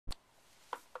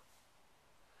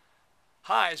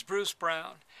Hi, it's Bruce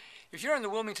Brown. If you're in the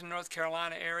Wilmington, North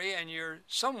Carolina area and you're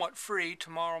somewhat free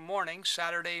tomorrow morning,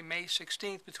 Saturday, May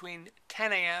 16th, between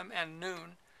 10 a.m. and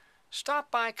noon,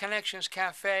 stop by Connections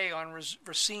Cafe on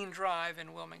Racine Drive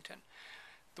in Wilmington.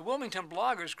 The Wilmington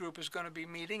Bloggers Group is going to be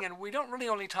meeting, and we don't really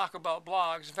only talk about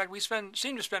blogs. In fact, we seem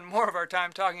to spend more of our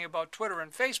time talking about Twitter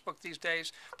and Facebook these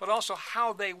days, but also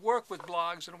how they work with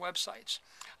blogs and websites.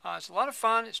 It's a lot of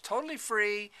fun. It's totally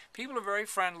free. People are very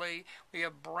friendly. We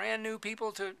have brand new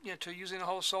people to using the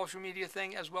whole social media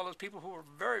thing, as well as people who are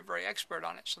very, very expert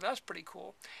on it. So that's pretty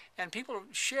cool. And people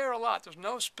share a lot. There's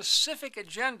no specific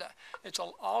agenda. It's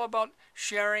all about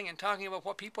sharing and talking about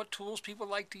what tools people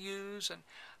like to use and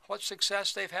what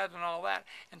success they've had and all that.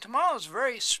 And tomorrow is a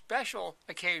very special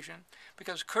occasion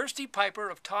because Kirsty Piper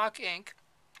of Talk Inc.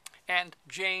 and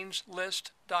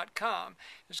JanesList.com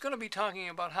is going to be talking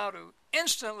about how to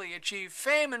instantly achieve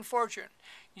fame and fortune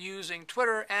using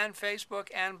Twitter and Facebook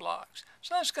and blogs.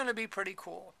 So that's going to be pretty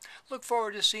cool. Look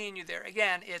forward to seeing you there.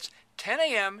 Again, it's 10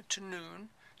 a.m. to noon,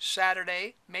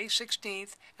 Saturday, May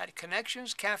 16th at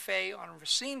Connections Cafe on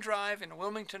Racine Drive in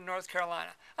Wilmington, North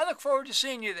Carolina. I look forward to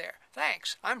seeing you there.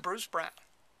 Thanks. I'm Bruce Brown.